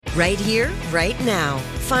Right here, right now.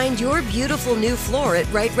 Find your beautiful new floor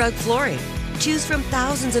at Right Rug Flooring. Choose from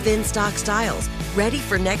thousands of in-stock styles, ready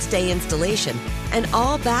for next day installation, and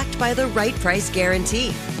all backed by the right price guarantee.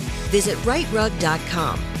 Visit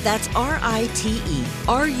rightrug.com. That's RITERUG.com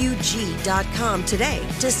today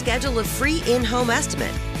to schedule a free in-home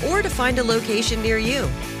estimate or to find a location near you.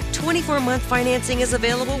 24-month financing is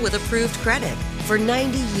available with approved credit. For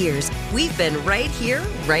 90 years, we've been right here,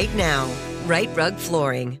 right now. Right Rug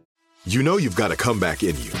Flooring. You know you've got a comeback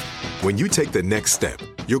in you. When you take the next step,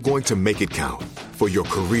 you're going to make it count. For your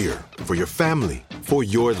career, for your family, for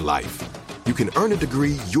your life. You can earn a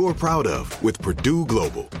degree you're proud of with Purdue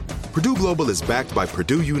Global. Purdue Global is backed by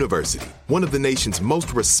Purdue University, one of the nation's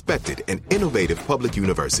most respected and innovative public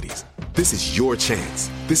universities. This is your chance.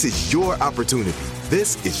 This is your opportunity.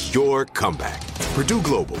 This is your comeback. Purdue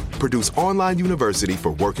Global, Purdue's online university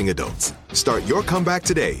for working adults. Start your comeback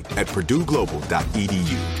today at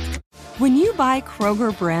purdueglobal.edu. When you buy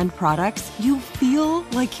Kroger brand products, you feel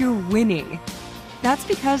like you're winning. That's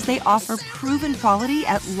because they offer proven quality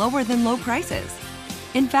at lower than low prices.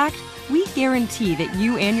 In fact, we guarantee that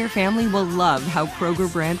you and your family will love how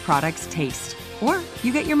Kroger brand products taste, or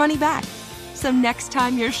you get your money back. So next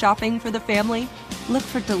time you're shopping for the family, look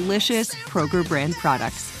for delicious Kroger brand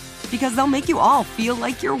products, because they'll make you all feel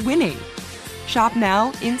like you're winning. Shop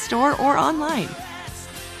now, in-store, or online.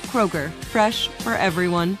 Kroger, fresh for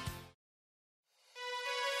everyone.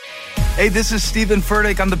 Hey, this is Stephen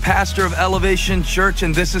Furtick. I'm the pastor of Elevation Church,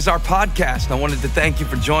 and this is our podcast. I wanted to thank you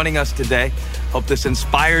for joining us today. Hope this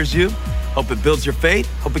inspires you. Hope it builds your faith.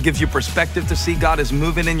 Hope it gives you perspective to see God is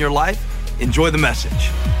moving in your life. Enjoy the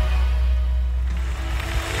message.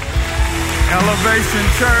 Elevation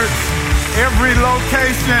Church, every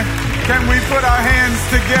location, can we put our hands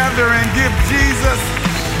together and give Jesus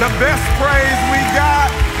the best praise we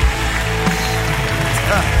got?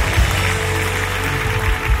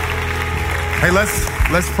 Hey,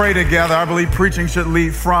 let's pray together. I believe preaching should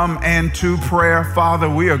lead from and to prayer. Father,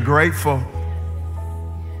 we are grateful.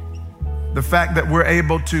 The fact that we're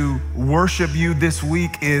able to worship you this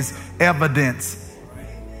week is evidence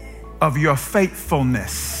of your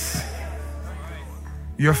faithfulness.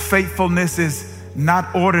 Your faithfulness is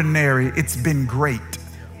not ordinary, it's been great.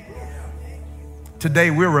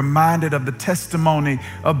 Today we're reminded of the testimony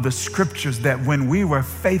of the scriptures that when we were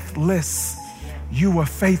faithless, you were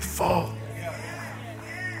faithful.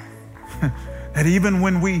 That even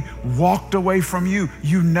when we walked away from you,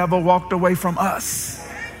 you never walked away from us.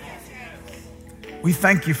 We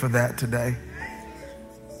thank you for that today.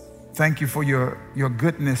 Thank you for your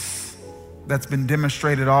goodness that's been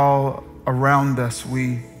demonstrated all around us.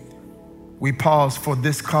 We pause for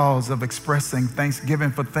this cause of expressing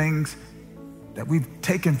thanksgiving for things that we've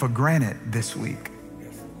taken for granted this week,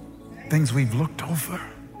 things we've looked over.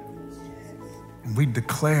 And we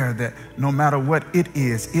declare that no matter what it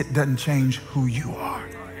is, it doesn't change who you are.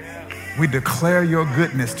 We declare your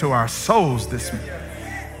goodness to our souls this morning.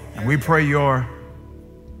 And we pray your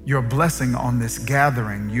blessing on this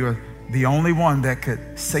gathering. You're the only one that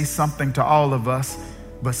could say something to all of us,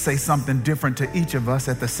 but say something different to each of us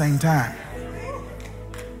at the same time.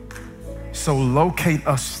 So locate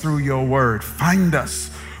us through your word. Find us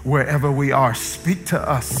wherever we are. Speak to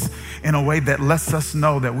us in a way that lets us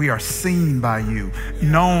know that we are seen by you,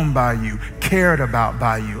 known by you, cared about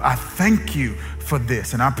by you. I thank you for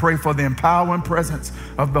this. And I pray for the empowering presence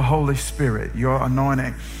of the Holy Spirit, your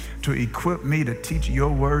anointing, to equip me to teach your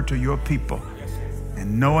word to your people.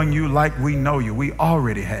 And knowing you like we know you, we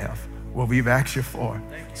already have what we've asked you for.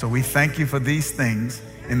 So we thank you for these things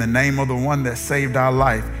in the name of the one that saved our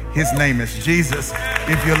life. His name is Jesus.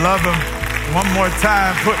 If you love him, one more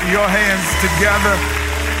time, put your hands together.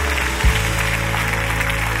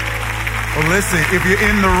 Well, listen, if you're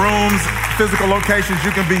in the rooms, physical locations,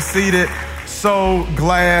 you can be seated. So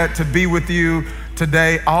glad to be with you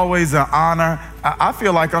today. Always an honor. I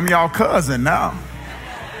feel like I'm y'all cousin now.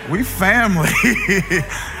 We family.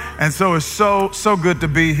 And so it's so good to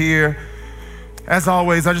be here. As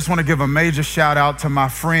always, I just want to give a major shout out to my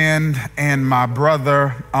friend and my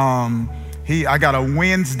brother. I got a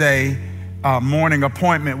Wednesday morning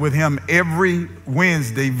appointment with him every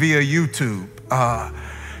Wednesday via YouTube.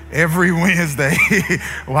 Every Wednesday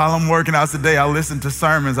while I'm working out today, I listen to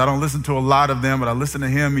sermons. I don't listen to a lot of them, but I listen to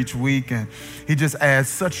him each week. And he just adds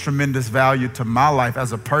such tremendous value to my life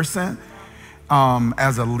as a person,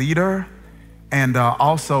 as a leader, and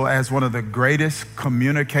also as one of the greatest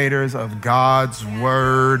communicators of God's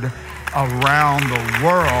word around the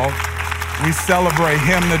world. We celebrate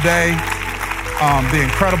him today, the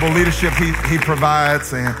incredible leadership he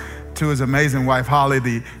provides, and to his amazing wife, Holly,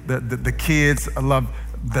 the kids. I love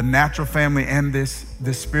the natural family and this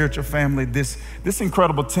spiritual family, this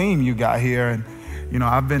incredible team you got here. And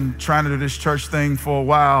I've been trying to do this church thing for a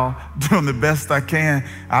while, doing the best I can.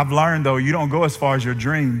 I've learned, though, you don't go as far as your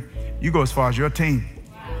dream. You go as far as your team.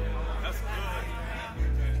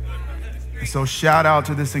 And so shout out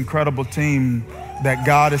to this incredible team that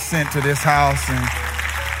God has sent to this house and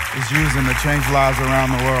is using to change lives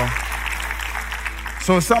around the world.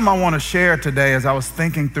 So it's something I want to share today. As I was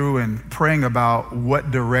thinking through and praying about what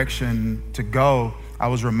direction to go, I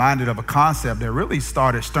was reminded of a concept that really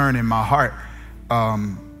started stirring in my heart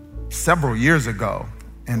several years ago.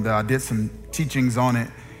 And I did some teachings on it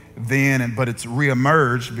then, but it's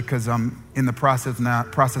reemerged because I'm in the process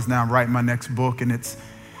now of writing my next book, and it's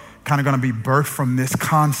kind of going to be birthed from this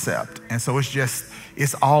concept. And so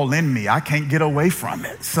it's all in me. I can't get away from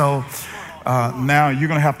it. So now you're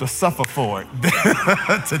going to have to suffer for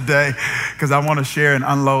it today, because I want to share and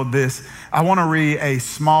unload this. I want to read a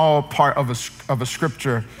small part of a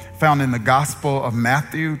scripture found in the Gospel of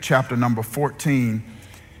Matthew, chapter number 14.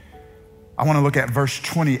 I want to look at verse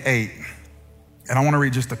 28, and I want to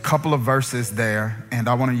read just a couple of verses there, and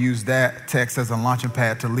I want to use that text as a launching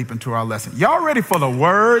pad to leap into our lesson. Y'all ready for the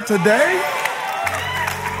word today?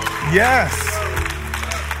 Yes.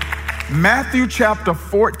 Matthew chapter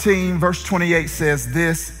 14, verse 28 says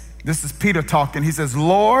this. This is Peter talking. He says,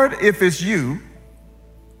 "Lord, if it's you,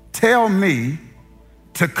 tell me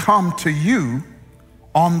to come to you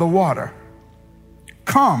on the water."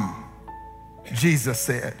 "Come," Jesus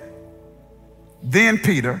said. Then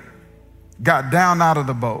Peter got down out of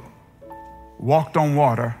the boat, walked on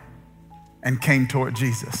water, and came toward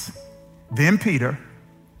Jesus. Then Peter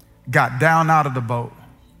got down out of the boat,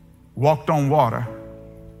 walked on water,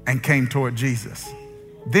 and came toward Jesus.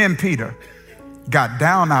 Then Peter got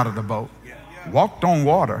down out of the boat, walked on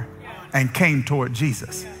water, and came toward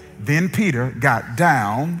Jesus. Then Peter got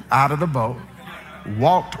down out of the boat,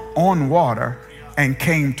 walked on water, and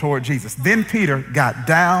came toward Jesus. Then Peter got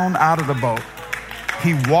down out of the boat,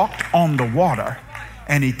 he walked on the water,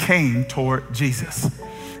 and he came toward Jesus.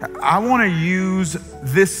 I want to use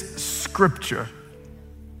this scripture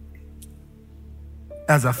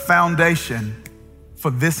as a foundation for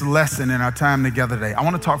this lesson in our time together today. I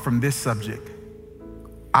want to talk from this subject.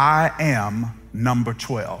 I am number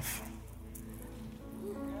 12.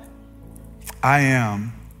 I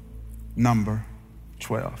am number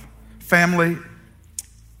 12. Family,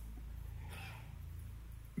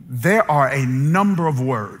 there are a number of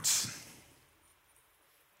words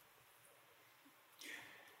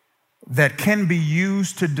that can be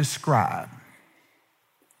used to describe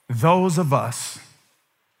those of us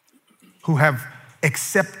who have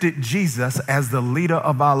accepted Jesus as the leader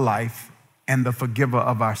of our life and the forgiver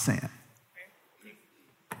of our sin.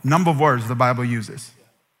 Number of words the Bible uses.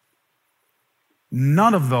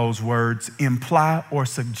 None of those words imply or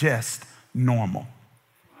suggest normal.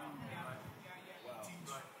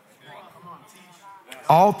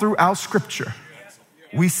 All throughout Scripture,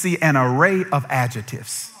 we see an array of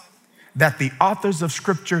adjectives that the authors of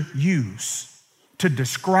Scripture use to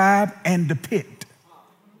describe and depict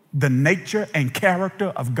the nature and character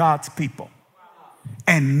of God's people.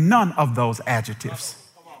 And none of those adjectives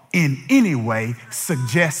in any way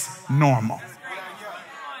suggests normal.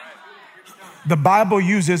 The Bible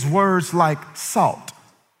uses words like salt,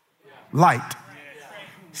 light,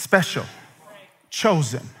 special,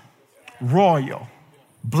 chosen, royal,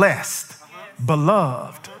 blessed,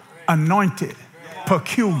 beloved, anointed,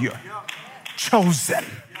 peculiar, chosen,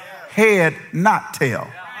 head, not tail,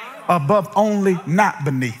 above only, not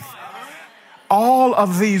beneath. All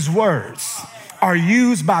of these words are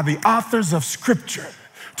used by the authors of Scripture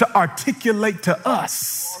to articulate to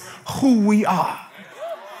us who we are.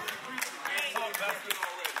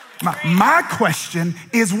 My question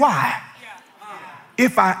is why?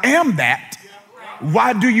 If I am that,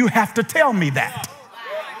 why do you have to tell me that?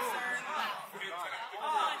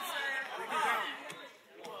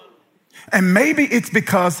 And maybe it's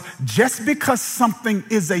because just because something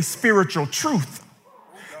is a spiritual truth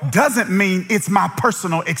doesn't mean it's my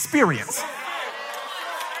personal experience.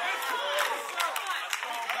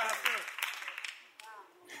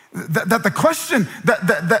 That the question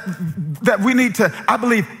that we need to, I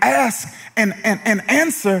believe, ask and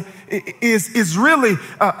answer is really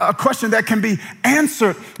a question that can be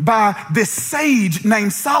answered by this sage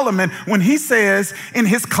named Solomon when he says in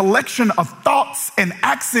his collection of thoughts and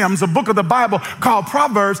axioms, a book of the Bible called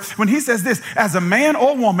Proverbs, when he says this: as a man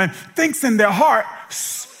or woman thinks in their heart,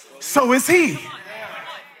 so is he.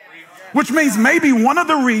 Which means maybe one of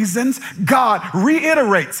the reasons God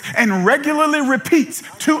reiterates and regularly repeats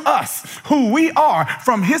to us who we are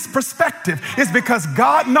from his perspective is because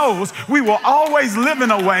God knows we will always live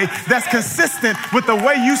in a way that's consistent with the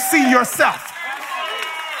way you see yourself.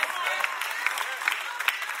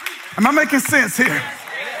 Am I making sense here?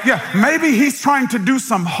 Yeah, maybe he's trying to do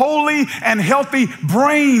some holy and healthy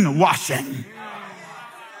brainwashing.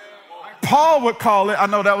 Paul would call it, I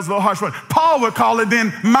know that was a little harsh word, Paul would call it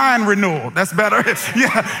then mind renewal. That's better.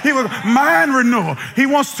 Yeah, he would, mind renewal. He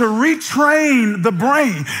wants to retrain the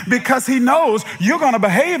brain because he knows you're going to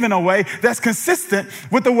behave in a way that's consistent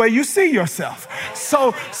with the way you see yourself.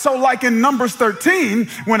 So like in Numbers 13,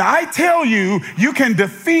 when I tell you you can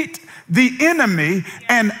defeat the enemy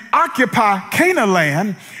and occupy Canaan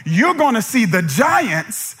land, you're going to see the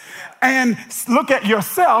giants and look at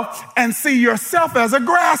yourself and see yourself as a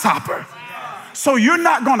grasshopper. So you're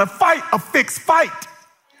not going to fight a fixed fight,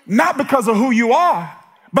 not because of who you are,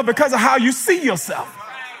 but because of how you see yourself.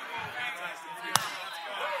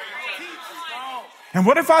 And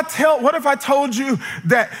what if I told you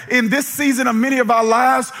that in this season of many of our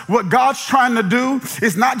lives, what God's trying to do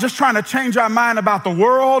is not just trying to change our mind about the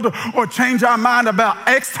world or change our mind about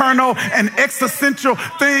external and existential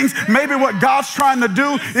things. Maybe what God's trying to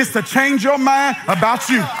do is to change your mind about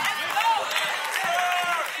you.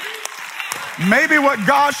 Maybe what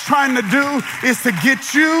God's trying to do is to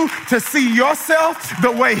get you to see yourself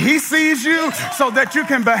the way he sees you so that you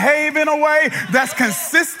can behave in a way that's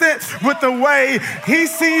consistent with the way he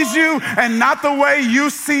sees you and not the way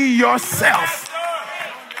you see yourself.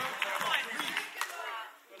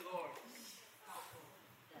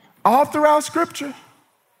 All throughout Scripture,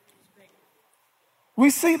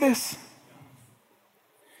 we see this.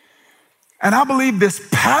 And I believe this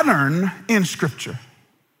pattern in Scripture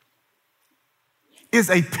is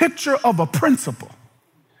a picture of a principle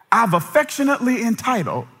I've affectionately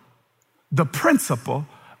entitled the principle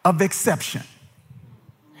of exception.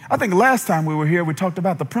 I think last time we were here, we talked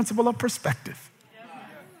about the principle of perspective.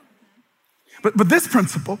 But this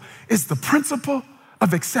principle is the principle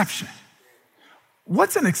of exception.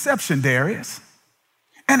 What's an exception, Dharius?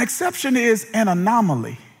 An exception is an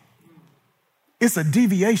anomaly. It's a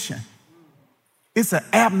deviation. It's an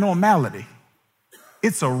abnormality.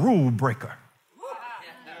 It's a rule breaker.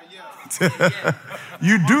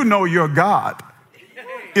 You do know your God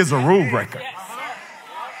is a rule breaker.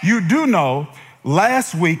 You do know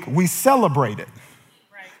last week we celebrated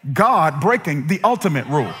God breaking the ultimate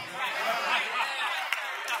rule.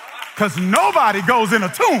 Because nobody goes in a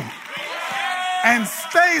tomb and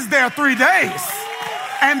stays there 3 days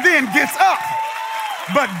and then gets up.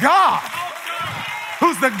 But God,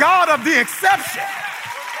 who's the God of the exception,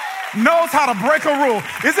 knows how to break a rule.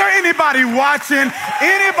 Is there anybody watching,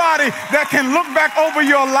 anybody that can look back over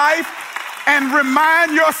your life and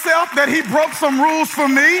remind yourself that he broke some rules for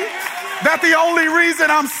me? That the only reason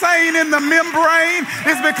I'm sane in the membrane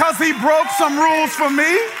is because he broke some rules for me?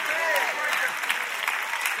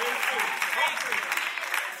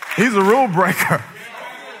 He's a rule breaker.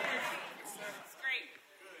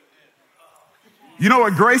 You know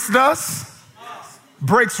what grace does?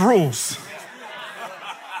 Breaks rules.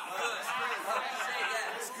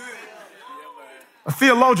 A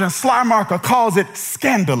theologian, Schleiermacher, calls it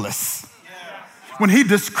scandalous. When he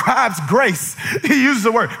describes grace, he uses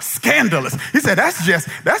the word scandalous. He said, that's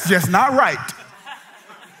just not right.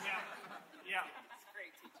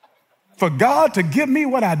 For God to give me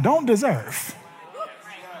what I don't deserve.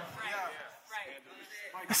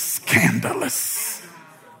 Scandalous.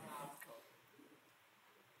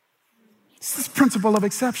 It's this principle of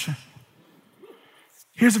exception.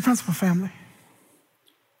 Here's the principle, family.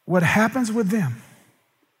 What happens with them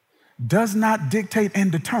does not dictate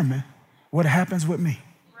and determine what happens with me.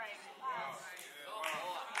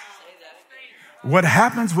 What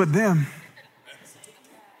happens with them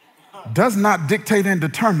does not dictate and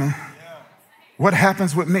determine what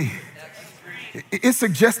happens with me. It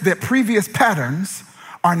suggests that previous patterns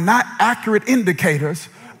are not accurate indicators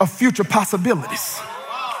of future possibilities.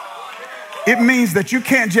 It means that you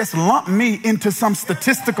can't just lump me into some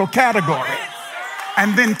statistical category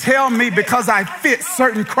and then tell me because I fit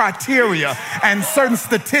certain criteria and certain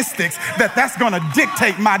statistics that that's going to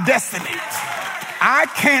dictate my destiny. I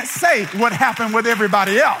can't say what happened with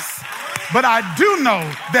everybody else, but I do know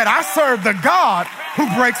that I serve the God who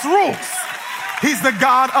breaks rules. He's the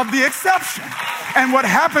God of the exception. And what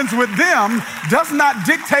happens with them does not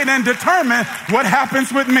dictate and determine what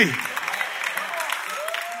happens with me.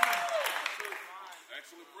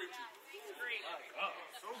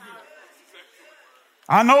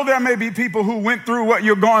 I know there may be people who went through what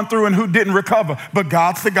you're going through and who didn't recover, but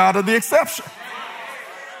God's the God of the exception.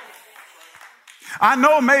 I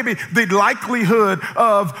know maybe the likelihood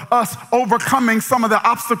of us overcoming some of the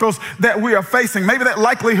obstacles that we are facing, maybe that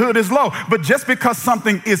likelihood is low, but just because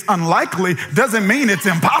something is unlikely doesn't mean it's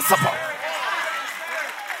impossible.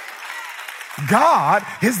 God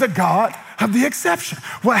is the God of the exception.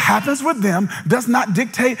 What happens with them does not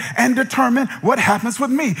dictate and determine what happens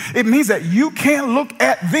with me. It means that you can't look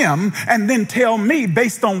at them and then tell me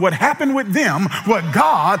based on what happened with them what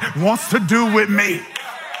God wants to do with me.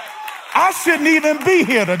 I shouldn't even be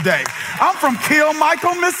here today. I'm from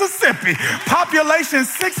Kilmichael, Mississippi. Population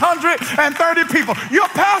 630 people. Your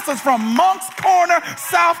pastor's from Moncks Corner,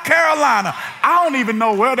 South Carolina. I don't even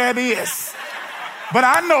know where that is. But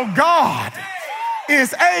I know God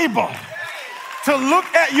is able to look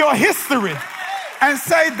at your history and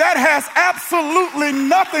say that has absolutely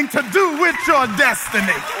nothing to do with your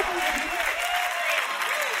destiny.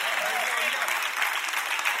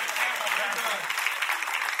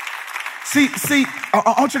 See,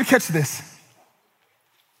 I want you to catch this.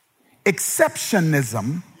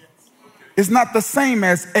 Exceptionism is not the same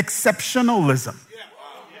as exceptionalism.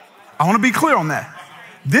 I want to be clear on that.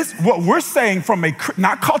 This, what we're saying from a,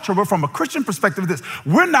 not culture, but from a Christian perspective, this,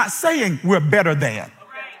 we're not saying we're better than.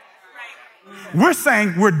 We're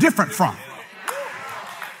saying we're different from.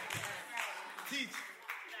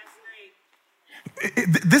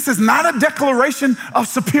 This is not a declaration of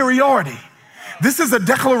superiority. This is a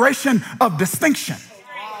declaration of distinction.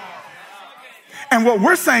 And what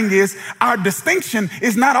we're saying is our distinction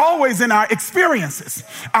is not always in our experiences.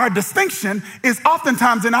 Our distinction is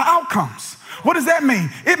oftentimes in our outcomes. What does that mean?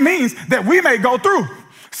 It means that we may go through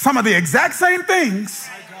some of the exact same things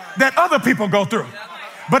that other people go through.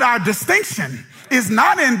 But our distinction is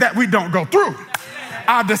not in that we don't go through.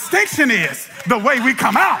 Our distinction is the way we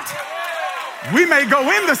come out. We may go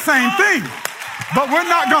in the same thing, but we're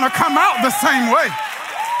not going to come out the same way.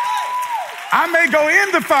 I may go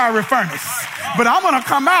in the fiery furnace, but I'm going to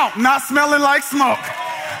come out not smelling like smoke.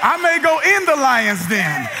 I may go in the lion's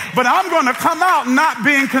den, but I'm going to come out not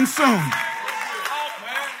being consumed.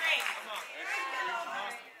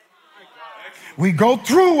 We go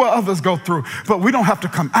through what others go through, but we don't have to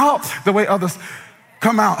come out the way others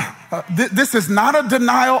come out. This is not a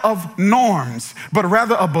denial of norms, but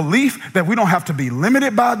rather a belief that we don't have to be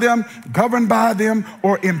limited by them, governed by them,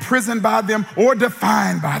 or imprisoned by them, or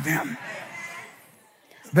defined by them.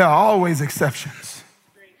 There are always exceptions.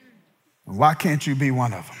 Why can't you be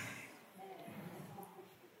one of them?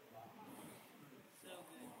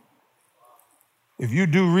 If you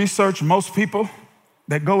do research, most people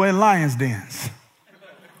that go in lions' dens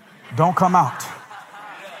don't come out.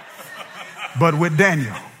 But with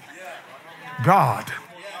Daniel, God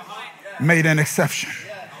made an exception.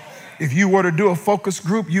 If you were to do a focus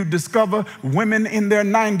group, you'd discover women in their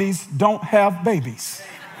 90s don't have babies.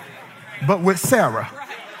 But with Sarah,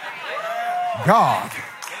 God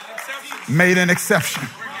made an exception.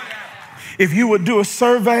 If you would do a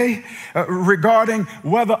survey regarding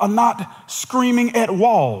whether or not screaming at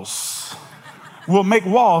walls will make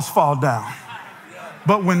walls fall down.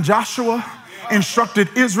 But when Joshua instructed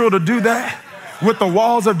Israel to do that with the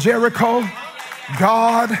walls of Jericho,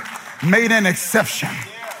 God made an exception.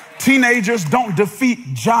 Teenagers don't defeat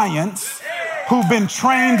giants who've been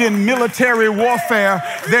trained in military warfare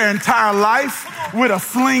their entire life with a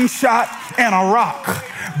slingshot and a rock.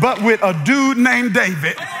 But with a dude named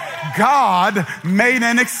David, God made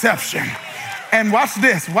an exception. And watch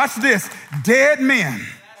this. Dead men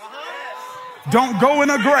don't go in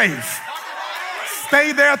a grave,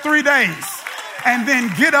 stay there 3 days, and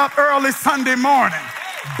then get up early Sunday morning.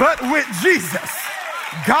 But with Jesus,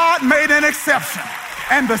 God made an exception.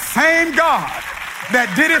 And the same God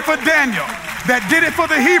that did it for Daniel, that did it for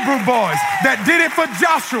the Hebrew boys, that did it for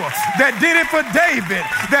Joshua, that did it for David,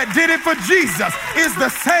 that did it for Jesus, is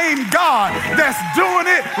the same God that's doing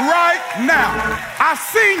it right now. I've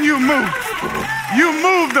seen you move. You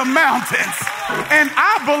move the mountains. And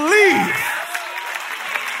I believe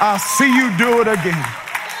I'll see you do it again.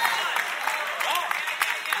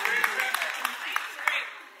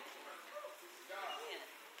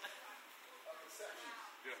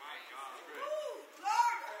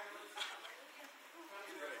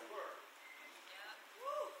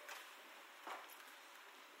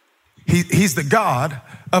 He's the God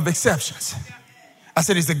of exceptions. I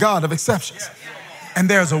said he's the God of exceptions. And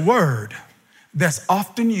there's a word that's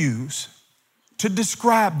often used to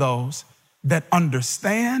describe those that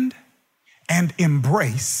understand and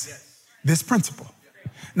embrace this principle.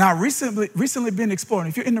 Now, I recently been exploring.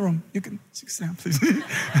 If you're in the room, you can sit down, please.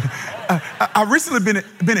 I recently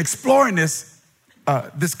been exploring this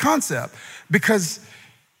concept because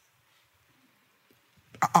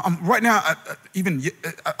I'm right now.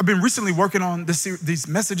 I've been recently working on these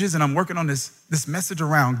messages, and I'm working on this message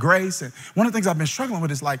around grace. And one of the things I've been struggling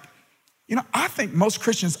with is I think most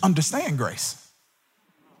Christians understand grace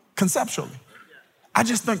conceptually. I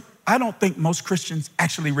don't think most Christians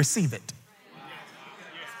actually receive it.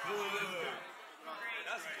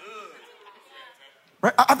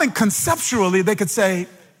 Right? I think conceptually they could say,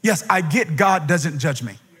 yes, I get God doesn't judge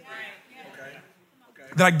me.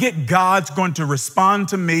 That I get God's going to respond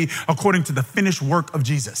to me according to the finished work of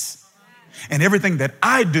Jesus. And everything that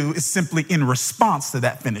I do is simply in response to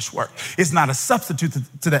that finished work. It's not a substitute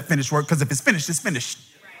to that finished work, because if it's finished, it's finished.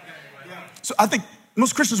 So I think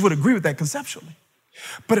most Christians would agree with that conceptually.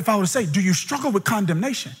 But if I were to say, do you struggle with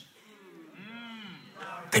condemnation?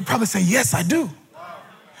 They'd probably say, yes, I do.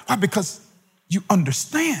 Why? Because you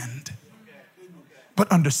understand, but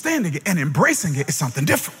understanding it and embracing it is something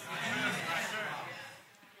different.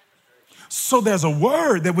 So there's a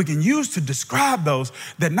word that we can use to describe those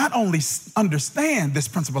that not only understand this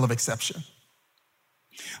principle of exception,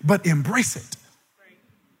 but embrace it.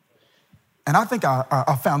 And I think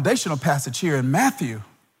our foundational passage here in Matthew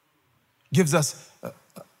gives us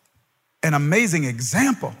an amazing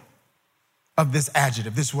example of this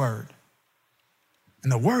adjective, this word.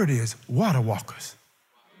 And the word is water walkers.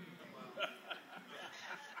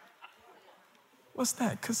 What's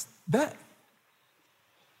that? Because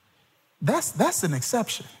that's an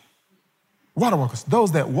exception. Water walkers,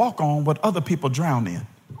 those that walk on what other people drown in.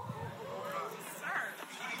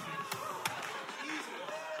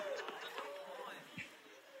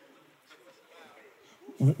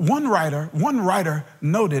 One writer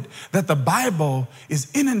noted that the Bible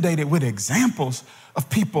is inundated with examples of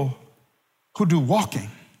people who do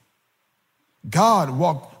walking. God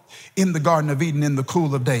walked in the Garden of Eden in the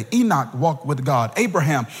cool of day. Enoch walked with God.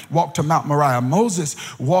 Abraham walked to Mount Moriah. Moses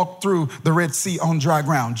walked through the Red Sea on dry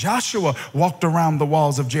ground. Joshua walked around the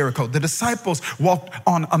walls of Jericho. The disciples walked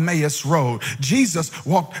on Emmaus Road. Jesus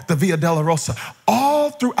walked the Via Dolorosa. All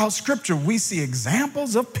throughout Scripture, we see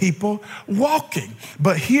examples of people walking.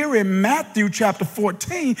 But here in Matthew chapter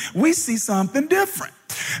 14, we see something different.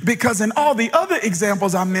 Because in all the other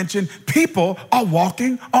examples I mentioned, people are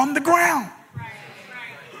walking on the ground.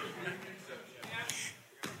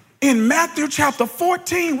 In Matthew chapter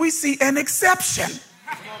 14, we see an exception.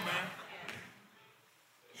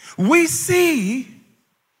 We see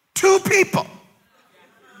two people.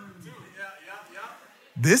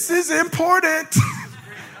 This is important.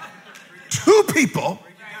 Two people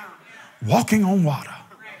walking on water.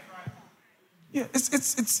 Yeah,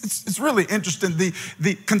 it's really interesting. The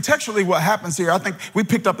contextually what happens here, I think we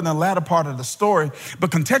picked up in the latter part of the story,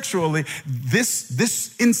 but contextually,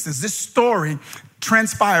 this instance, this story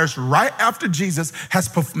transpires right after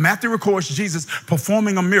Matthew records Jesus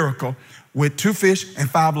performing a miracle with 2 fish and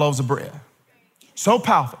 5 loaves of bread. So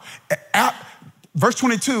powerful. Verse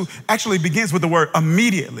 22 actually begins with the word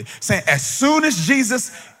immediately, saying as soon as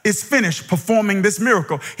Jesus is finished performing this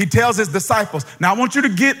miracle, he tells his disciples, now I want you to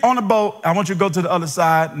get on a boat. I want you to go to the other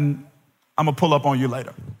side, and I'm going to pull up on you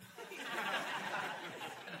later.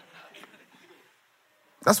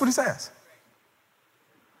 That's what he says.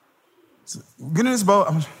 So, get in this boat.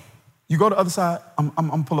 You go to the other side. I'm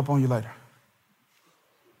going to pull up on you later.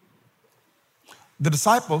 The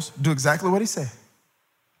disciples do exactly what he said.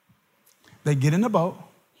 They get in the boat,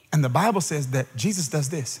 and the Bible says that Jesus does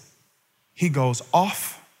this. He goes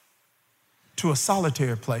off to a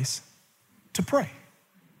solitary place to pray.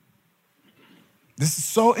 This is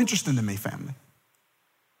so interesting to me, family.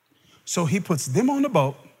 So he puts them on the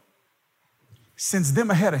boat, sends them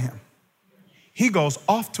ahead of him. He goes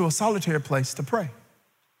off to a solitary place to pray,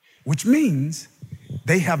 which means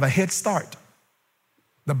they have a head start.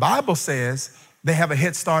 The Bible says they have a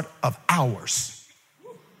head start of hours.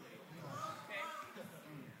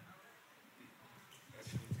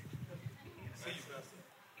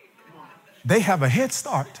 They have a head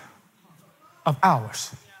start of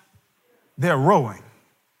hours. They're rowing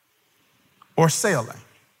or sailing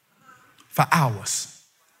for hours.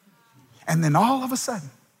 And then all of a sudden,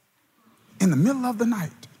 in the middle of the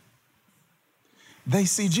night, they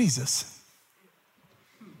see Jesus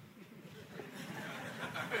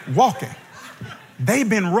walking. They've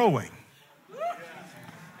been rowing,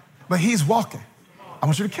 but he's walking. I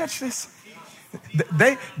want you to catch this.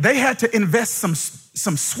 They had to invest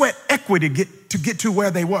some sweat equity to get to where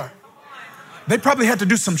they were. They probably had to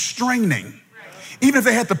do some straining. Even if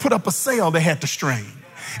they had to put up a sail, they had to strain.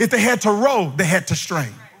 If they had to row, they had to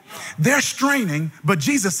strain. They're straining, but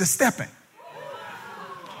Jesus is stepping.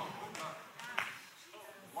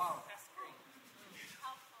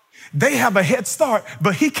 They have a head start,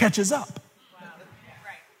 but he catches up.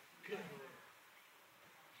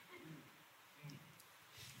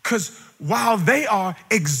 Because while they are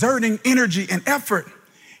exerting energy and effort,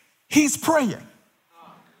 he's praying.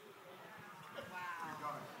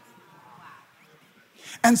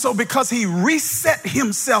 And so because he reset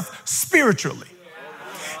himself spiritually,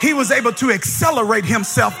 he was able to accelerate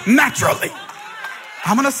himself naturally.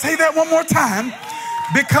 I'm going to say that one more time.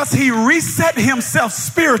 Because he reset himself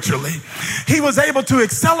spiritually, he was able to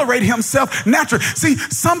accelerate himself naturally. See,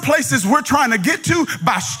 some places we're trying to get to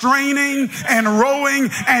by straining and rowing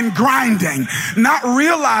and grinding, not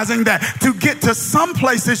realizing that to get to some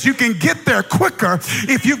places you can get there quicker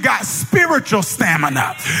if you've got spiritual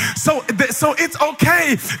stamina. So it's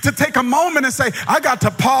okay to take a moment and say, I got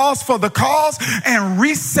to pause for the cause and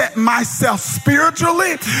reset myself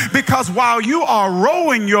spiritually, because while you are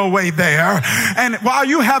rowing your way there and while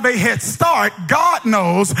you have a head start, God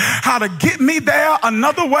knows how to get me there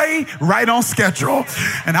another way right on schedule.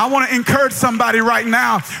 And I want to encourage somebody right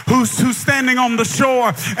now who's standing on the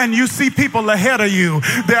shore and you see people ahead of you.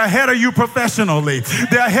 They're ahead of you professionally.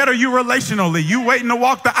 They're ahead of you relationally. You waiting to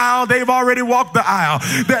walk the aisle, they've already walked the aisle.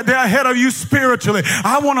 They're ahead of you spiritually.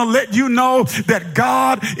 I want to let you know that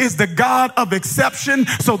God is the God of exception.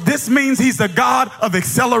 So this means he's the God of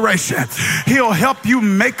acceleration. He'll help you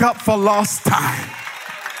make up for lost time.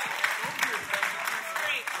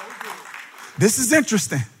 This is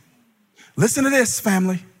interesting. Listen to this,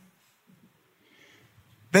 family.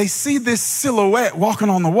 They see this silhouette walking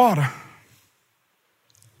on the water.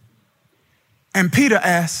 And Peter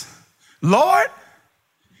asks, Lord,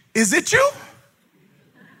 is it you?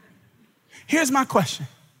 Here's my question.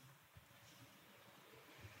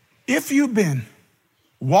 If you've been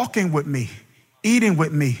walking with me, eating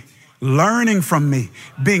with me, learning from me,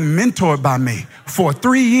 being mentored by me for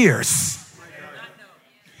 3 years,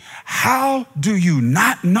 how do you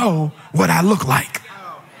not know what I look like?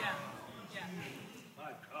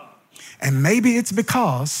 And maybe it's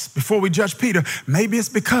because, before we judge Peter, maybe it's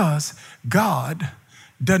because God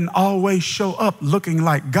doesn't always show up looking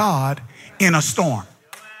like God in a storm.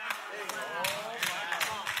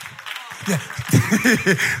 Yeah.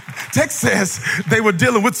 Text says they were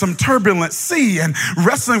dealing with some turbulent sea and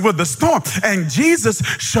wrestling with the storm. And Jesus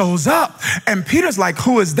shows up. And Peter's like,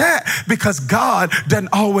 who is that? Because God doesn't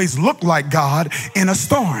always look like God in a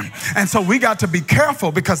storm. And so we got to be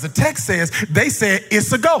careful, because the text says, they said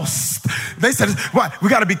it's a ghost. They said, what? We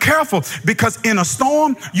got to be careful, because in a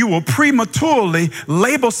storm, you will prematurely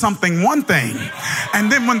label something one thing. And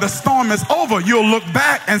then when the storm is over, you'll look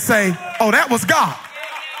back and say, oh, that was God.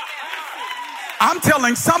 I'm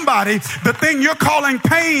telling somebody, the thing you're calling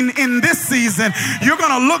pain in this season, you're going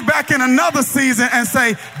to look back in another season and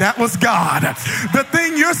say, that was God. The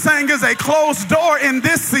thing you're saying is a closed door in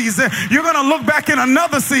this season, you're going to look back in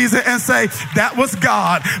another season and say, that was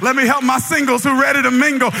God. Let me help my singles who are ready to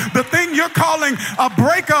mingle. The thing you're calling a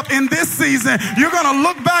breakup in this season, you're going to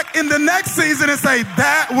look back in the next season and say,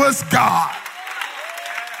 that was God.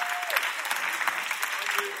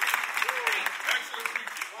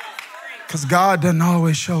 Because God doesn't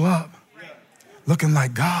always show up looking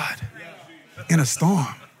like God in a storm.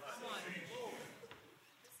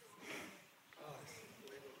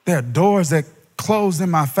 There are doors that closed in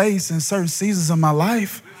my face in certain seasons of my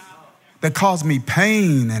life that caused me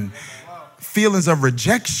pain and feelings of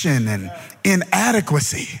rejection and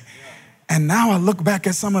inadequacy. And now I look back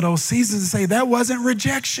at some of those seasons and say, that wasn't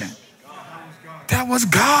rejection. That was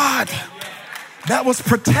God. That was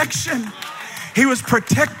protection. He was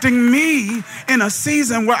protecting me in a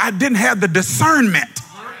season where I didn't have the discernment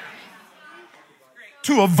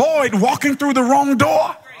to avoid walking through the wrong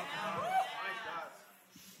door.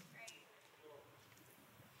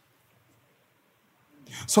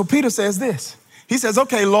 So Peter says this. He says,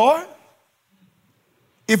 okay, Lord,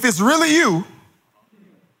 if it's really you,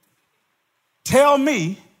 tell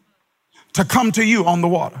me to come to you on the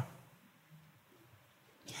water.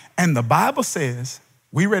 And the Bible says,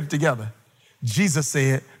 we read it together, Jesus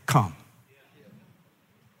said, come.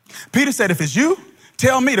 Peter said, if it's you,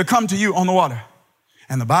 tell me to come to you on the water.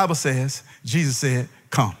 And the Bible says, Jesus said,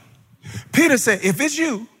 come. Peter said, if it's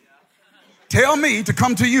you, tell me to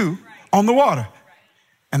come to you on the water.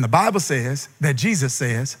 And the Bible says that Jesus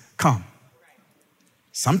says, come.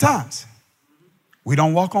 Sometimes we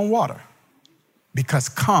don't walk on water because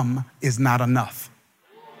come is not enough.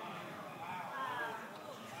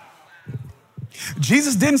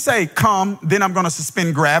 Jesus didn't say, come, then I'm going to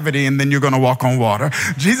suspend gravity and then you're going to walk on water.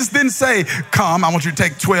 Jesus didn't say, come, I want you to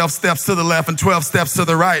take 12 steps to the left and 12 steps to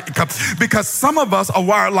the right. Because some of us are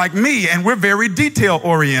wired like me and we're very detail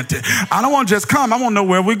oriented. I don't want to just come. I want to know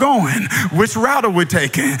where we're going. Which route are we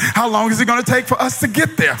taking? How long is it going to take for us to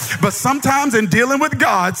get there? But sometimes in dealing with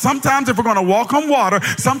God, sometimes if we're going to walk on water,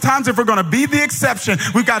 sometimes if we're going to be the exception,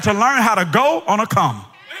 we've got to learn how to go on a come.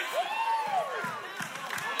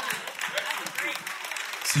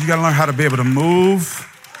 So you got to learn how to be able to move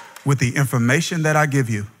with the information that I give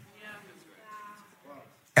you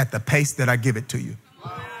at the pace that I give it to you.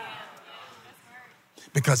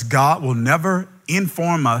 Because God will never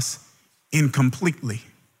inform us incompletely,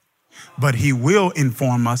 but he will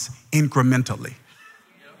inform us incrementally.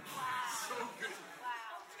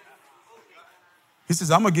 He says,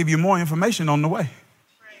 I'm going to give you more information on the way.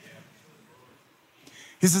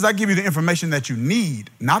 He says, I give you the information that you need,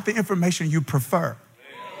 not the information you prefer.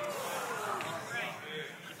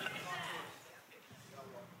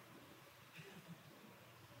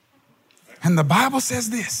 And the Bible says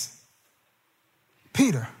this: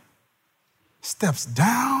 Peter steps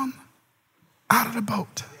down out of the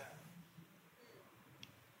boat,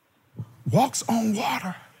 walks on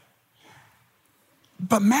water.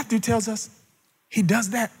 But Matthew tells us he does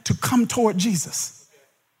that to come toward Jesus.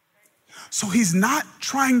 So he's not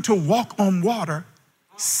trying to walk on water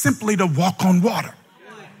simply to walk on water.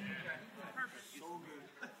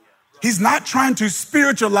 He's not trying to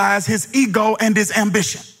spiritualize his ego and his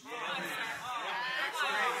ambition.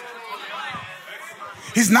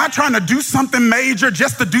 He's not trying to do something major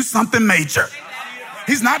just to do something major.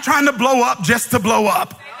 He's not trying to blow up just to blow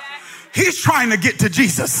up. He's trying to get to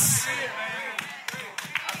Jesus.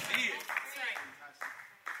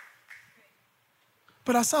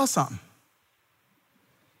 But I saw something.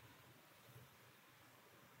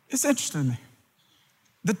 It's interesting to me.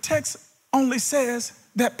 The text only says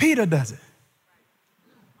that Peter does it.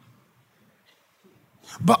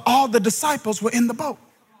 But all the disciples were in the boat.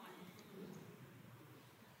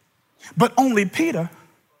 But only Peter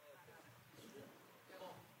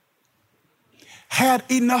had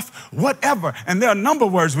enough whatever. And there are a number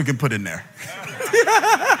of words we can put in there.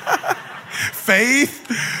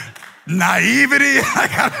 Faith, naivety,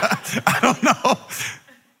 I don't know.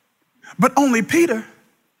 But only Peter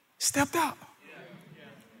stepped out.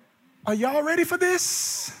 Are y'all ready for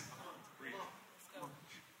this?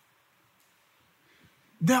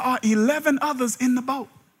 There are 11 others in the boat.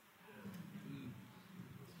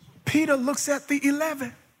 Peter looks at the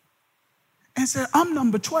 11 and said, I'm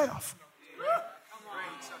number 12.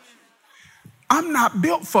 I'm not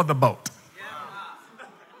built for the boat.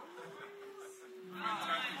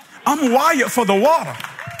 I'm wired for the water.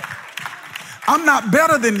 I'm not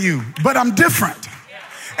better than you, but I'm different.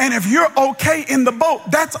 And if you're okay in the boat,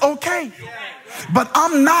 that's okay. But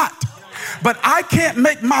I'm not. But I can't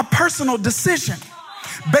make my personal decision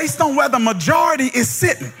based on where the majority is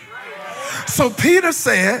sitting. So Peter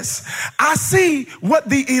says, I see what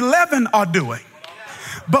the 11 are doing,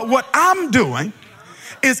 but what I'm doing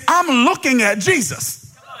is I'm looking at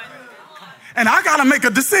Jesus. And I got to make a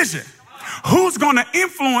decision. Who's going to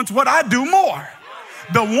influence what I do more?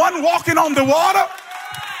 The one walking on the water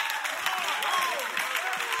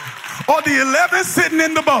or the 11 sitting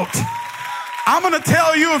in the boat? I'm going to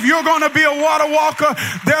tell you, if you're going to be a water walker,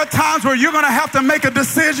 there are times where you're going to have to make a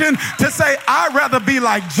decision to say, I'd rather be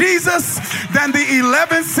like Jesus than the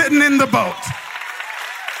 11 sitting in the boat.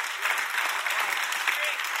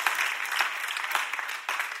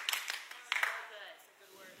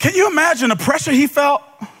 Can you imagine the pressure he felt?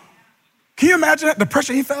 Can you imagine that, the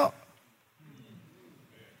pressure he felt?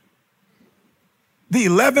 The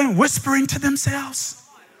 11 whispering to themselves.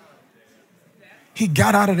 He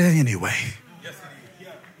got out of there anyway.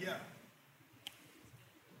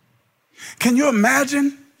 Can you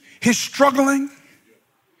imagine his struggling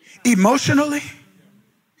emotionally?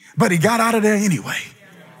 But he got out of there anyway.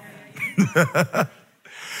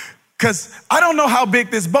 Because I don't know how big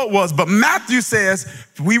this boat was, but Matthew says,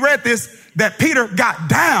 we read this, that Peter got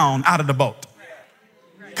down out of the boat.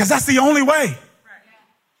 Because that's the only way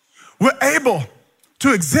we're able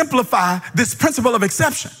to exemplify this principle of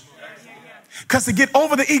exception. Because to get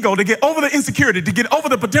over the ego, to get over the insecurity, to get over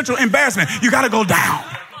the potential embarrassment, you got to go down.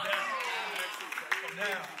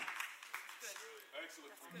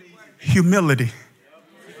 Humility.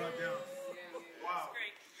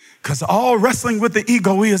 Because all wrestling with the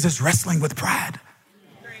ego is wrestling with pride.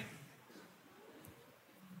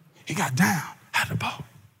 He got down out of the boat,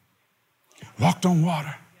 walked on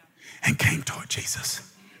water, and came toward Jesus.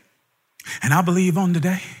 And I believe on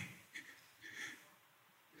today,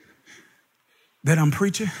 that I'm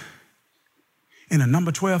preaching in a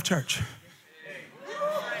number 12 church.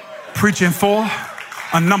 Preaching for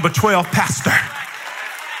a number 12 pastor.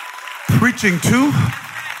 Preaching to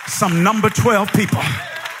some number 12 people.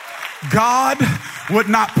 God would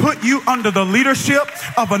not put you under the leadership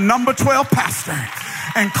of a number 12 pastor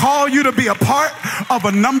and call you to be a part of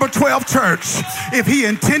a number 12 church if he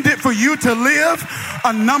intended for you to live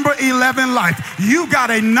a number 11 life. You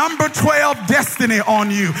got a number 12 destiny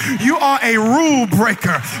on you. You are a rule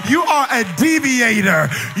breaker. You are a deviator.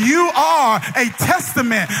 You are a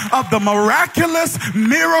testament of the miraculous,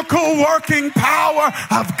 miracle working power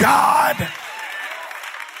of God.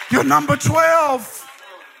 You're number 12.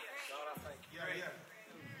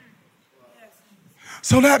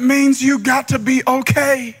 So that means you got to be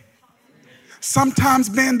okay sometimes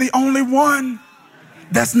being the only one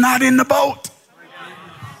that's not in the boat.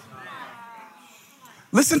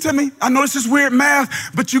 Listen to me. I know this is weird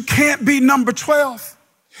math, but you can't be number 12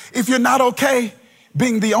 if you're not okay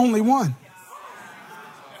being the only one.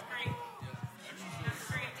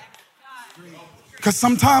 Because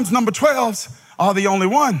sometimes number 12s are the only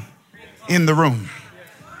one in the room,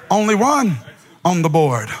 only one on the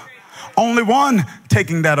board, only one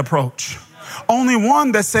taking that approach. Only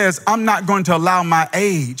one that says, I'm not going to allow my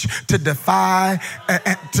age to defy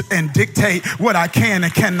and dictate what I can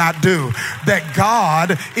and cannot do. That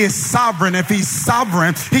God is sovereign. If he's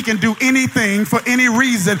sovereign, he can do anything for any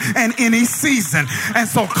reason and any season. And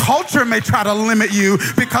so culture may try to limit you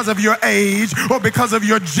because of your age or because of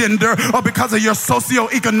your gender or because of your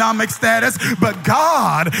socioeconomic status. But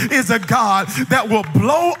God is a God that will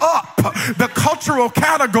blow up the cultural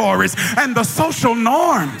categories and the social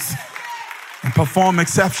norms and perform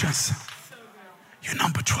exceptions. You're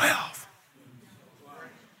number 12.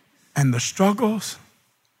 And the struggles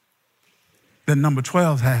that number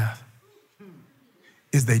 12s have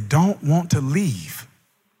is they don't want to leave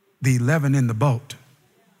the 11 in the boat,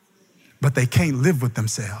 but they can't live with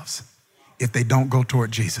themselves if they don't go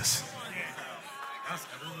toward Jesus.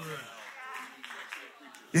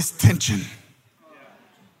 It's tension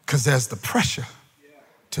because there's the pressure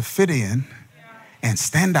to fit in and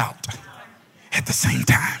stand out at the same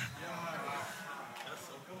time.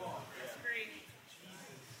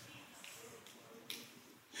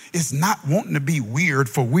 It's not wanting to be weird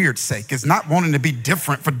for weird's sake. It's not wanting to be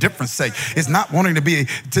different for difference sake. It's not wanting to be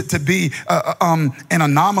an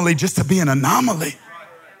anomaly just to be an anomaly.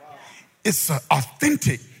 It's an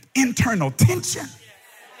authentic internal tension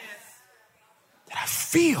that I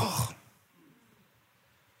feel.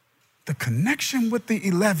 The connection with the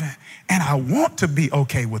 11, and I want to be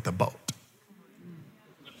okay with the boat.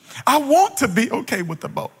 I want to be okay with the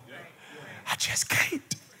boat. I just can't.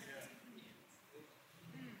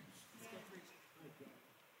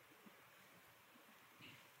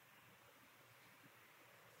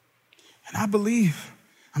 And I believe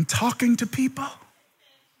I'm talking to people.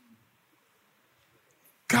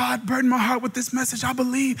 God burdened my heart with this message. I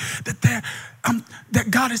believe that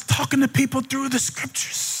God is talking to people through the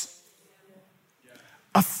scriptures,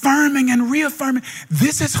 affirming and reaffirming,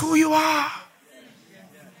 this is who you are.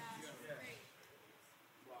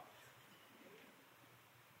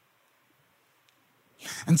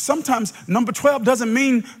 And sometimes number 12 doesn't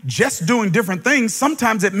mean just doing different things.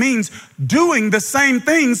 Sometimes it means doing the same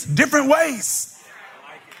things different ways.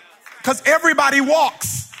 Because everybody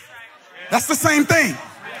walks. That's the same thing.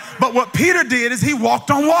 But what Peter did is he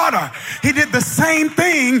walked on water. He did the same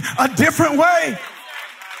thing a different way.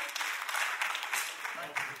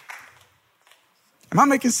 Am I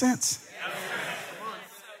making sense?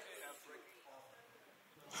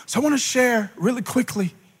 So I want to share really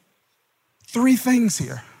quickly 3 things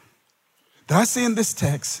here that I see in this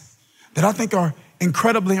text that I think are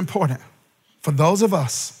incredibly important for those of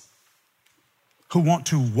us who want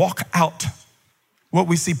to walk out what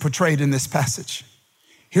we see portrayed in this passage.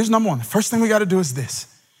 Here's number 1. The first thing we got to do is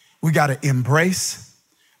this. We got to embrace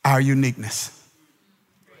our uniqueness.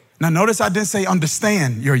 Now notice I didn't say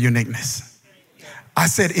understand your uniqueness. I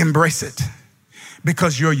said embrace it,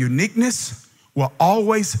 because your uniqueness will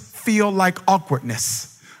always feel like awkwardness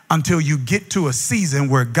until you get to a season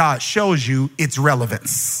where God shows you its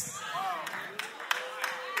relevance.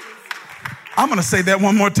 I'm going to say that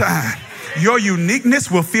one more time. Your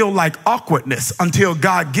uniqueness will feel like awkwardness until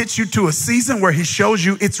God gets you to a season where he shows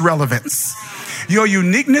you its relevance. Your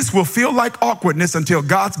uniqueness will feel like awkwardness until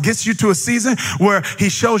God gets you to a season where he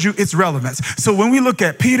shows you its relevance. So when we look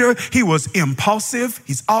at Peter, he was impulsive.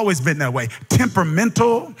 He's always been that way.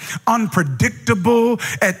 Temperamental, unpredictable,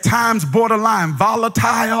 at times borderline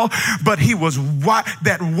volatile, but he was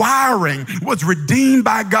that wiring was redeemed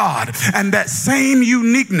by God. And that same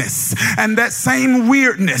uniqueness and that same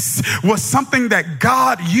weirdness was something that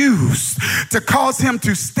God used to cause him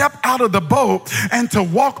to step out of the boat and to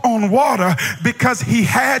walk on water, because he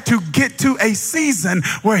had to get to a season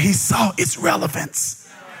where he saw its relevance.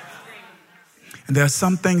 And there are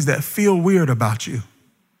some things that feel weird about you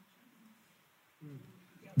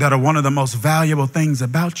that are one of the most valuable things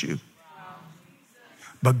about you.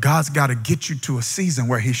 But God's got to get you to a season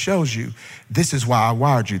where he shows you, this is why I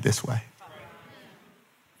wired you this way.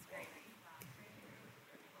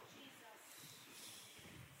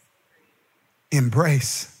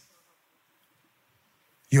 Embrace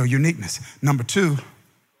your uniqueness. Number two, you're going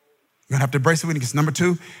to have to embrace the uniqueness. Number two,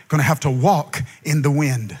 you're going to have to walk in the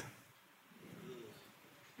wind.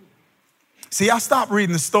 See, I stopped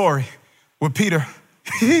reading the story with Peter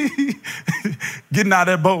getting out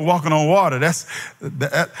of that boat, walking on water. That's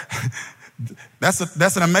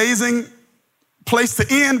an amazing place to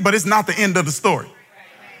end, but it's not the end of the story.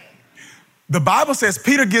 The Bible says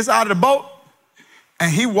Peter gets out of the boat and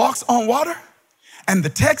he walks on water. And the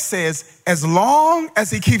text says, as long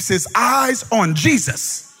as he keeps his eyes on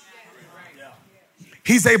Jesus,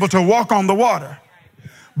 he's able to walk on the water.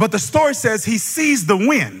 But the story says he sees the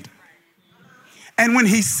wind. And when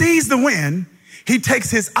he sees the wind, he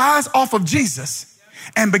takes his eyes off of Jesus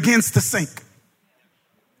and begins to sink.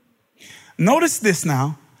 Notice this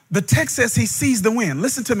now. The text says he sees the wind.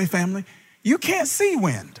 Listen to me, family. You can't see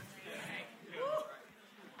wind.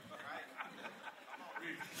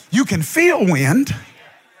 You can feel wind.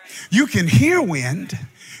 You can hear wind.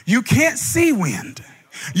 You can't see wind.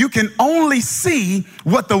 You can only see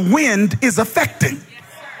what the wind is affecting.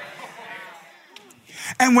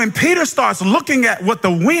 And when Peter starts looking at what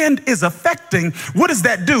the wind is affecting, what does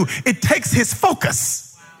that do? It takes his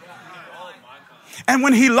focus. And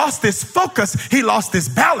when he lost his focus, he lost his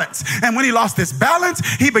balance. And when he lost his balance,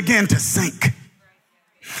 he began to sink.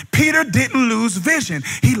 Peter didn't lose vision.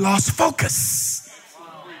 He lost focus.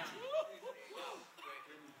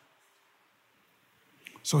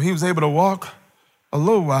 So he was able to walk a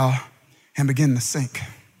little while and begin to sink.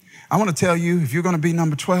 I want to tell you, if you're going to be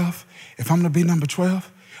number 12, if I'm going to be number 12,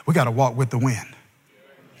 we got to walk with the wind.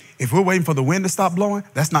 If we're waiting for the wind to stop blowing,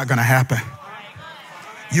 that's not going to happen.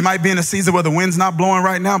 You might be in a season where the wind's not blowing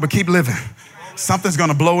right now, but keep living. Something's going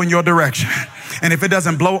to blow in your direction. And if it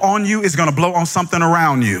doesn't blow on you, it's going to blow on something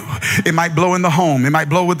around you. It might blow in the home. It might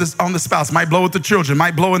blow on the spouse. It might blow with the children. It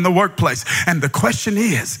might blow in the workplace. And the question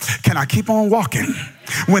is, can I keep on walking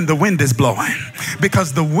when the wind is blowing?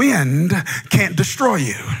 Because the wind can't destroy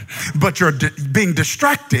you, but your being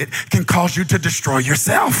distracted can cause you to destroy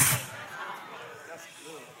yourself.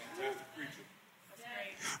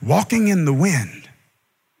 Walking in the wind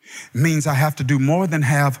means I have to do more than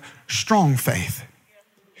have strong faith.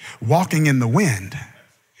 Walking in the wind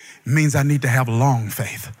means I need to have long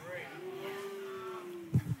faith.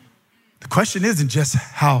 The question isn't just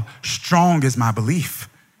how strong is my belief,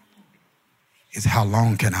 it's how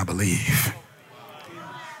long can I believe?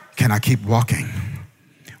 Can I keep walking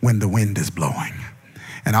when the wind is blowing?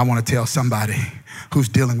 And I want to tell somebody who's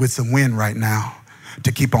dealing with some wind right now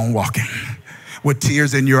to keep on walking. With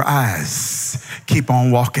tears in your eyes, keep on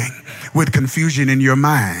walking. With confusion in your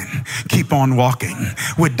mind, keep on walking.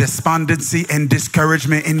 With despondency and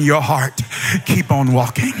discouragement in your heart, keep on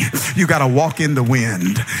walking. You got to walk in the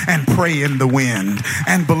wind and pray in the wind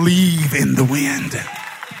and believe in the wind.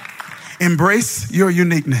 Embrace your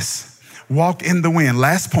uniqueness. Walk in the wind.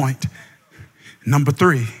 Last point, number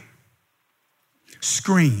 3,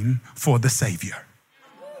 scream for the Savior.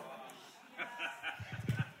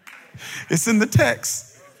 It's in the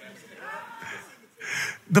text.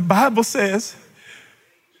 The Bible says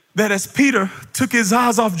that as Peter took his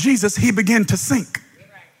eyes off Jesus, he began to sink.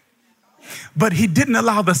 But he didn't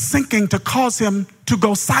allow the sinking to cause him to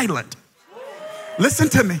go silent. Listen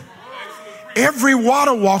to me. Every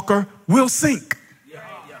water walker will sink,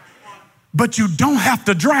 but you don't have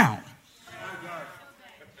to drown.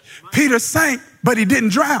 Peter sank, but he didn't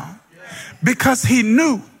drown because he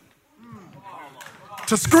knew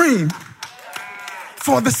to scream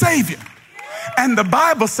for the Savior. And the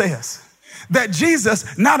Bible says that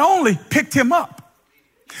Jesus not only picked him up,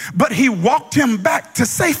 but he walked him back to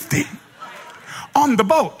safety on the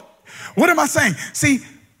boat. What am I saying? See,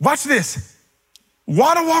 watch this.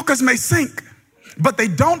 Water walkers may sink, but they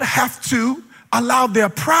don't have to allow their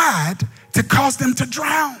pride to cause them to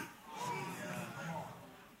drown.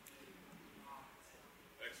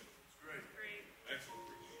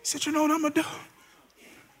 He said, you know what I'm going to do?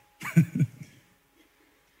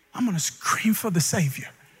 I'm going to scream for the Savior.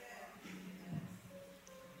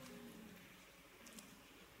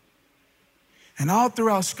 And all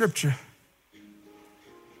throughout Scripture,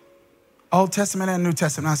 Old Testament and New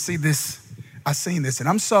Testament, I've seen this, and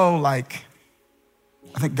I'm so like,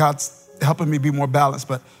 I think God's helping me be more balanced,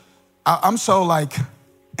 but I'm so like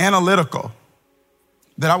analytical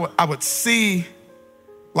that I would see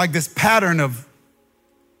like this pattern of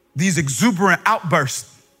these exuberant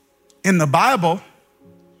outbursts in the Bible.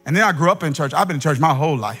 And then I grew up in church. I've been in church my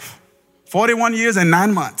whole life, 41 years and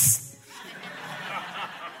 9 months.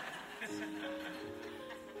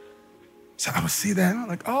 So I would see that, and I'm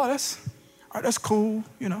like, oh, that's cool,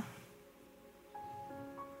 you know.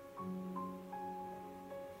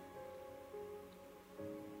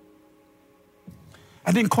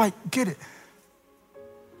 I didn't quite get it.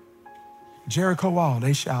 Jericho wall,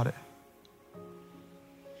 they shouted.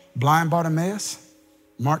 Blind Bartimaeus,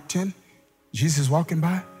 Mark 10, Jesus walking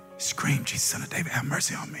by, screamed, Jesus, Son of David, have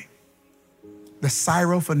mercy on me. The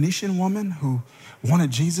Syrophoenician woman who wanted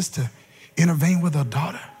Jesus to intervene with her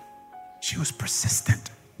daughter, she was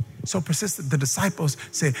persistent. So persistent, the disciples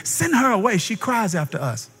said, send her away. She cries after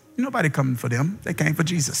us. Nobody coming for them. They came for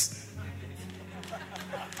Jesus.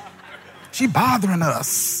 She bothering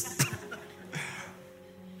us.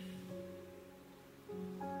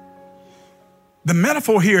 The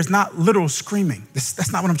metaphor here is not literal screaming.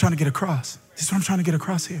 That's not what I'm trying to get across. This is what I'm trying to get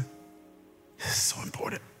across here. This is so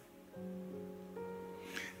important.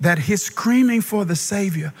 That his screaming for the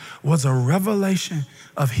Savior was a revelation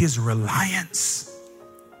of his reliance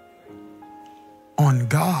on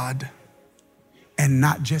God and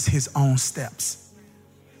not just his own steps.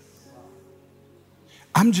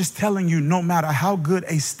 I'm just telling you, no matter how good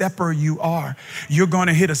a stepper you are, you're going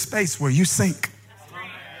to hit a space where you sink.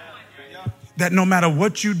 That no matter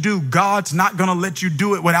what you do, God's not going to let you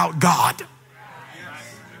do it without God.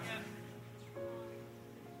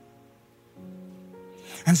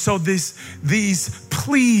 And so these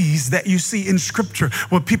pleas that you see in Scripture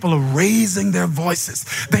where people are raising their voices,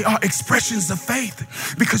 they are expressions of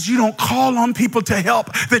faith, because you don't call on people to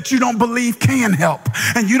help that you don't believe can help.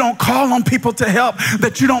 And you don't call on people to help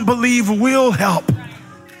that you don't believe will help.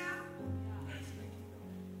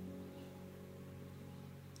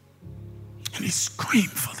 And he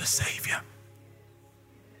screamed for the Savior.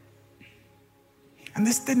 And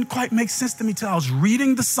this didn't quite make sense to me till I was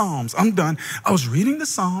reading the Psalms. I'm done. I was reading the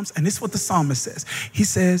Psalms, and this is what the psalmist says. He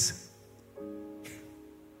says,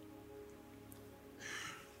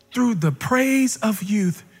 through the praise of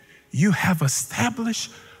youth, you have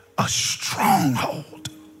established a stronghold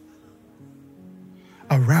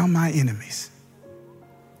around my enemies.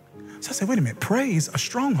 So I said, wait a minute, praise, a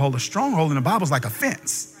stronghold in the Bible is like a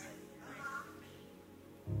fence.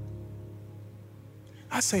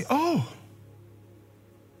 I say, oh,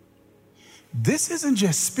 this isn't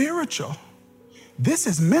just spiritual. This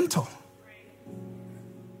is mental.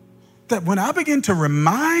 That when I begin to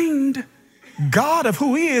remind God of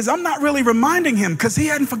who he is, I'm not really reminding him because he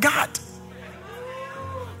hadn't forgot.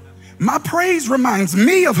 My praise reminds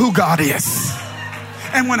me of who God is.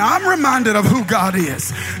 And when I'm reminded of who God is,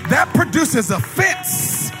 that produces a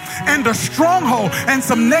fence and a stronghold, and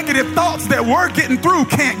some negative thoughts that were getting through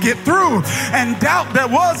can't get through, and doubt that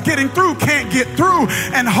was getting through can't get through,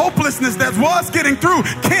 and hopelessness that was getting through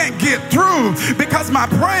can't get through, because my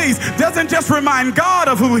praise doesn't just remind God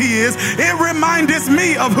of who he is, it reminds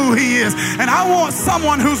me of who he is. And I want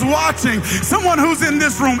someone who's watching, someone who's in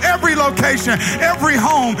this room, every location, every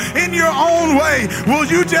home, in your own way, will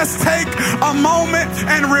you just take a moment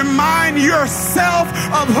and remind yourself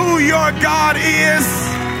of who your God is?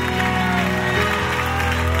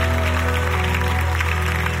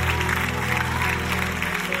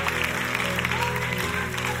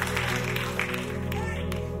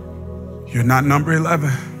 You're not number 11.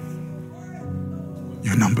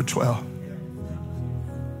 You're number 12.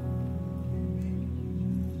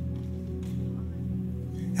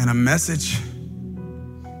 And a message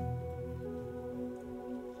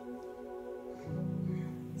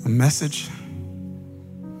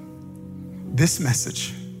this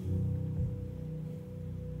message,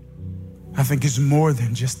 I think is more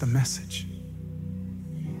than just a message.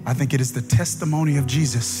 I think it is the testimony of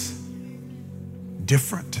Jesus,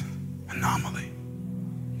 different, anomaly,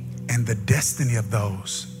 and the destiny of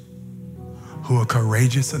those who are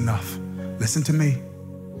courageous enough, listen to me,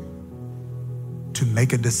 to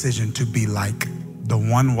make a decision to be like the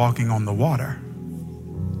one walking on the water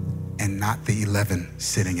and not the 11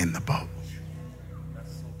 sitting in the boat.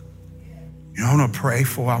 You know what I want to pray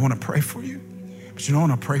for? I want to pray for you. But you know what I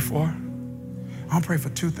want to pray for? I want to pray for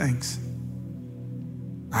two things.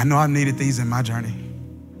 I know I needed these in my journey.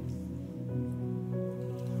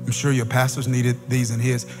 I'm sure your pastors needed these in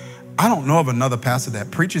his. I don't know of another pastor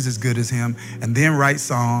that preaches as good as him and then writes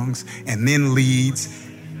songs and then leads.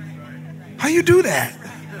 How you do that?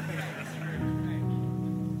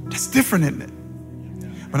 That's different, isn't it?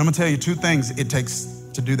 But I'm gonna tell you two things it takes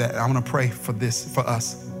to do that. I wanna pray for this, for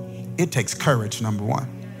us. It takes courage, number one.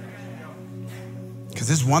 Because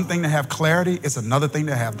it's one thing to have clarity, it's another thing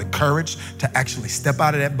to have the courage to actually step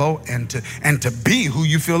out of that boat and to be who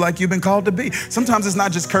you feel like you've been called to be. Sometimes it's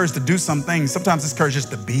not just courage to do some things, sometimes it's courage just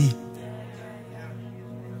to be.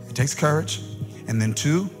 It takes courage. And then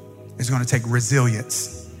two, it's gonna take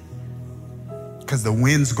resilience. Because the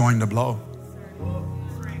wind's going to blow.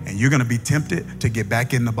 And you're gonna be tempted to get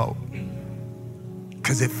back in the boat.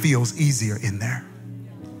 Because it feels easier in there.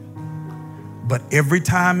 But every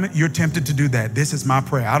time you're tempted to do that, this is my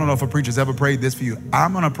prayer. I don't know if a preacher's ever prayed this for you.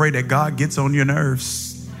 I'm gonna pray that God gets on your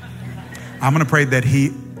nerves. I'm gonna pray that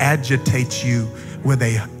he agitates you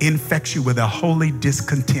infects you with a holy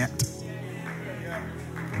discontent.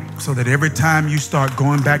 So that every time you start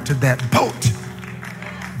going back to that boat,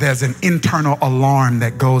 there's an internal alarm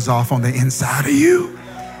that goes off on the inside of you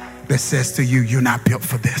that says to you, you're not built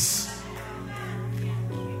for this.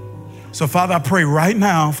 So Father, I pray right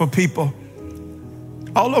now for people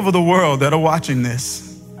all over the world that are watching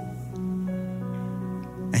this,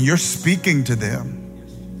 and you're speaking to them,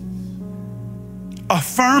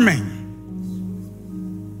 affirming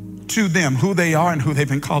to them who they are and who they've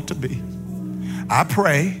been called to be. I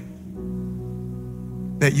pray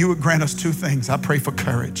that you would grant us two things. I pray for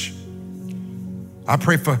courage. I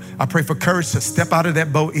pray for courage to step out of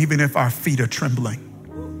that boat even if our feet are trembling,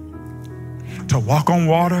 to walk on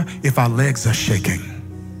water if our legs are shaking.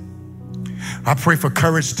 I pray for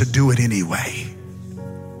courage to do it anyway.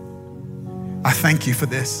 I thank you for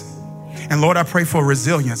this. And Lord, I pray for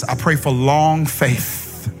resilience. I pray for long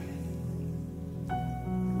faith.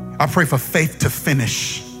 I pray for faith to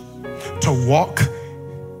finish, to walk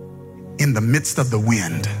in the midst of the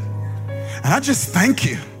wind. And I just thank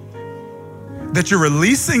you that you're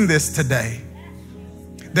releasing this today,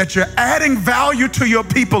 that you're adding value to your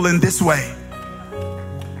people in this way,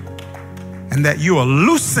 and that you are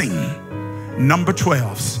loosing number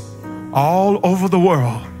 12s all over the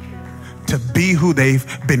world to be who they've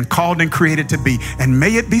been called and created to be. And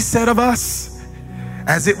may it be said of us,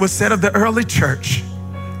 as it was said of the early church,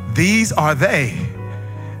 these are they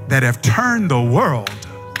that have turned the world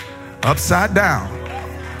upside down.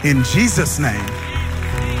 In Jesus' name,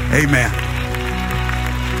 amen.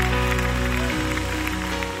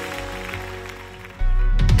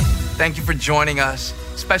 Thank you for joining us.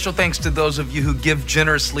 Special thanks to those of you who give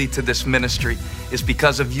generously to this ministry. It's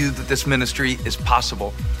because of you that this ministry is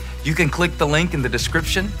possible. You can click the link in the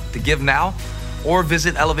description to give now, or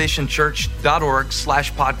visit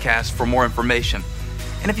elevationchurch.org/podcast for more information.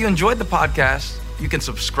 And if you enjoyed the podcast, you can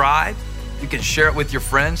subscribe, you can share it with your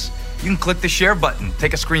friends, you can click the share button,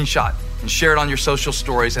 take a screenshot, and share it on your social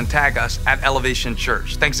stories and tag us at Elevation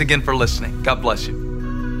Church. Thanks again for listening. God bless you.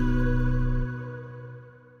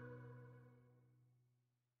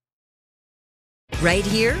 Right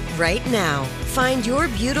here, right now. Find your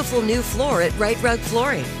beautiful new floor at Right Rug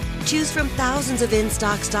Flooring. Choose from thousands of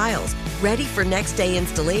in-stock styles, ready for next day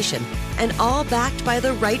installation, and all backed by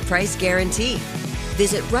the right price guarantee.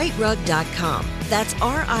 Visit rightrug.com. That's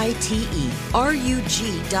RITERUG.com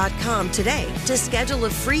today to schedule a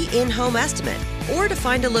free in-home estimate or to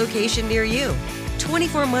find a location near you.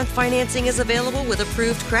 24-month financing is available with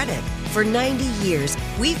approved credit. For 90 years,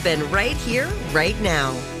 we've been right here, right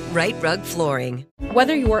now. Right Rug Flooring.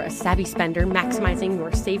 Whether you're a savvy spender maximizing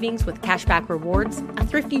your savings with cashback rewards, a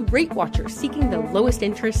thrifty rate watcher seeking the lowest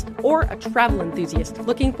interest, or a travel enthusiast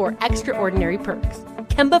looking for extraordinary perks,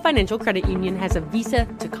 Kemba Financial Credit Union has a visa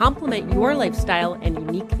to complement your lifestyle and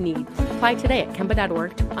unique needs. Apply today at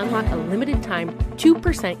Kemba.org to unlock a limited time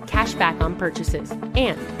 2% cash back on purchases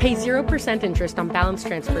and pay 0% interest on balance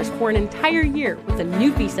transfers for an entire year with a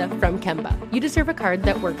new visa from Kemba. You deserve a card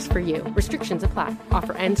that works for you. Restrictions apply.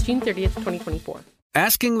 Offer ends June 30th, 2024.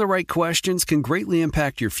 Asking the right questions can greatly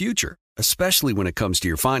impact your future, especially when it comes to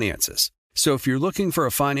your finances. So if you're looking for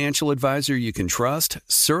a financial advisor you can trust,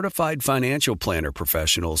 certified financial planner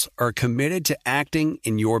professionals are committed to acting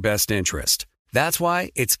in your best interest. That's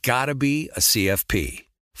why it's got to be a CFP.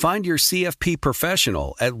 Find your CFP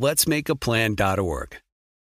professional at letsmakeaplan.org.